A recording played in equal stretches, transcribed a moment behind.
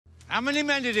How many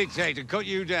men did it take to cut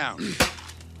you down?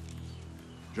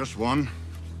 Just one.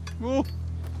 Oh.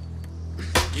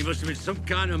 He must have been some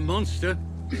kind of monster.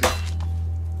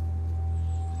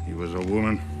 He was a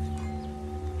woman.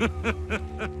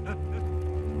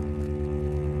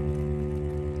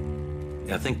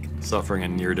 I think suffering a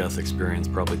near-death experience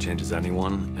probably changes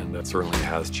anyone, and that certainly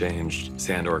has changed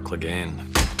Sandor Clegane.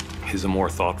 He's a more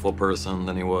thoughtful person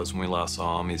than he was when we last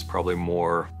saw him. He's probably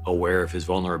more aware of his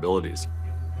vulnerabilities.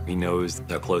 He knows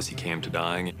how close he came to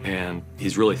dying, and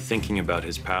he's really thinking about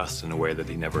his past in a way that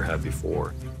he never had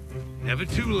before. Never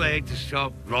too late to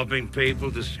stop robbing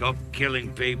people, to stop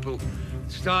killing people,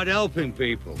 start helping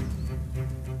people.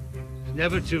 It's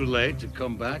never too late to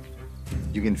come back.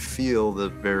 You can feel the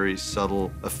very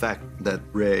subtle effect that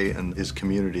Ray and his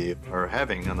community are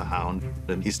having on the Hound,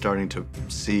 and he's starting to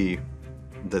see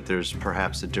that there's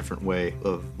perhaps a different way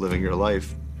of living your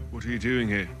life. What are you doing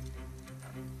here?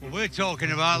 Well, we're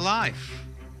talking about life.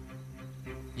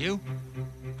 You?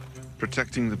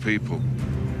 Protecting the people.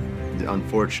 The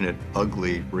unfortunate,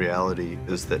 ugly reality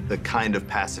is that the kind of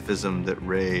pacifism that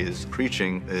Ray is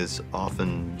preaching is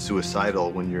often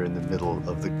suicidal when you're in the middle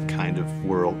of the kind of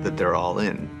world that they're all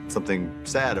in. Something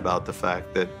sad about the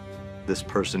fact that this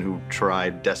person who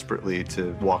tried desperately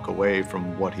to walk away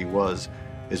from what he was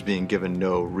is being given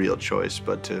no real choice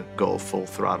but to go full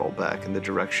throttle back in the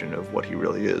direction of what he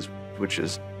really is, which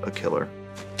is a killer.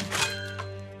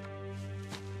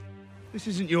 This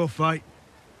isn't your fight.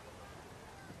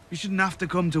 You shouldn't have to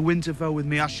come to Winterfell with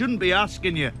me. I shouldn't be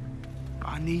asking you. But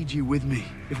I need you with me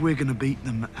if we're gonna beat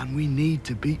them, and we need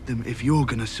to beat them if you're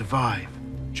gonna survive.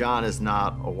 Jon is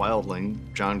not a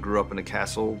wildling. Jon grew up in a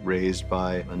castle, raised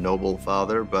by a noble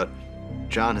father, but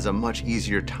Jon has a much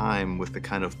easier time with the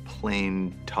kind of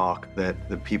plain talk that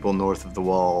the people north of the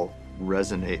Wall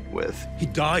resonate with. He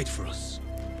died for us.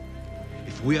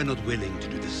 If we are not willing to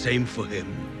do the same for him,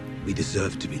 we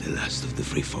deserve to be the last of the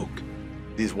free folk.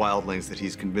 These wildlings that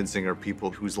he's convincing are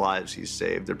people whose lives he's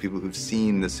saved. They're people who've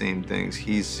seen the same things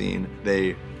he's seen.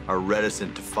 They are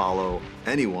reticent to follow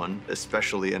anyone,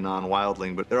 especially a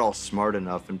non-wildling, but they're all smart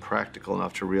enough and practical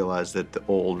enough to realize that the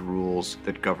old rules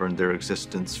that governed their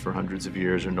existence for hundreds of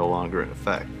years are no longer in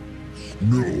effect.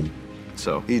 No.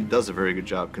 So he does a very good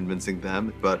job convincing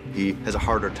them, but he has a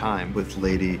harder time with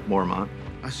Lady Mormont.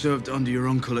 I served under your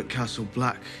uncle at Castle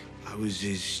Black. I was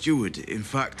his steward. In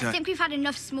fact, I think we've had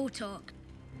enough small talk.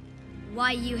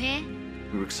 Why are you here?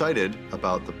 We were excited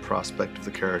about the prospect of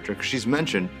the character, because she's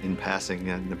mentioned in passing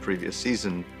in the previous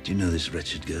season. Do you know this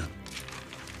wretched girl?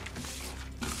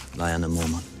 Lyanna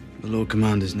Mormont, The Lord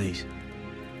Commander's niece.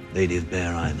 Lady of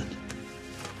Bear Island,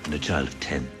 and a child of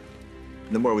 10.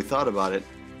 And the more we thought about it,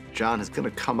 Jon is going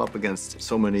to come up against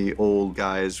so many old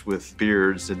guys with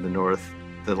beards in the north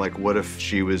that, like, what if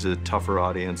she was a tougher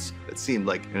audience? It seemed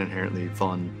like an inherently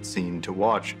fun scene to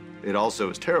watch. It also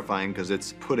is terrifying because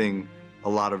it's putting a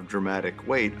lot of dramatic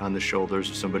weight on the shoulders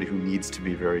of somebody who needs to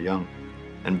be very young.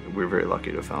 And we're very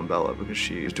lucky to have found Bella, because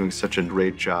she is doing such a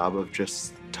great job of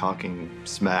just talking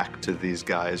smack to these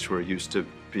guys who are used to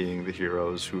being the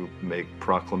heroes who make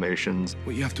proclamations.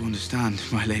 What you have to understand,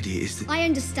 my lady, is that I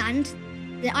understand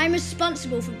that I'm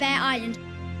responsible for Bear Island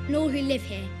and all who live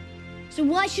here. So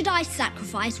why should I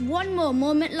sacrifice one more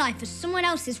Mormont life for someone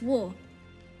else's war?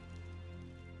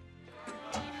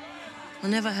 I'll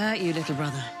never hurt you, little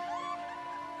brother.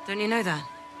 Don't you know that?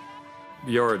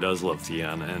 Yara does love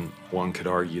Theon, and one could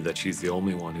argue that she's the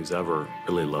only one who's ever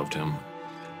really loved him.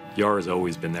 Yara's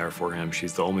always been there for him.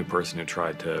 She's the only person who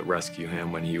tried to rescue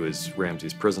him when he was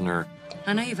Ramsay's prisoner.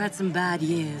 I know you've had some bad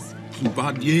years, Some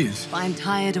bad years? but I'm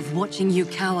tired of watching you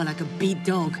cower like a beat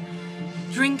dog.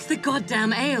 Drink the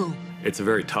goddamn ale! It's a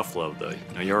very tough love, though.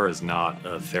 You know, Yara is not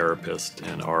a therapist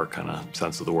in our kind of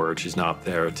sense of the word. She's not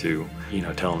there to,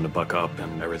 tell him to buck up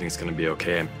and everything's going to be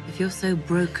okay. If you're so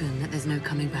broken that there's no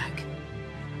coming back,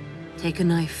 take a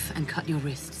knife and cut your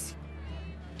wrists.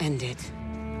 End it.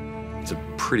 It's a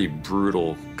pretty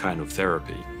brutal kind of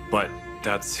therapy, but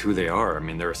that's who they are. I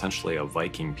mean, they're essentially a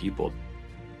Viking people.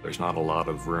 There's not a lot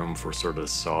of room for sort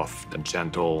of soft and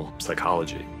gentle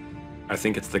psychology. I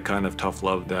think it's the kind of tough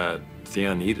love that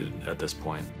Theon needed at this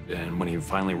point. And when he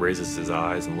finally raises his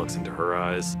eyes and looks into her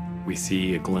eyes, we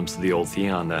see a glimpse of the old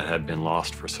Theon that had been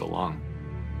lost for so long.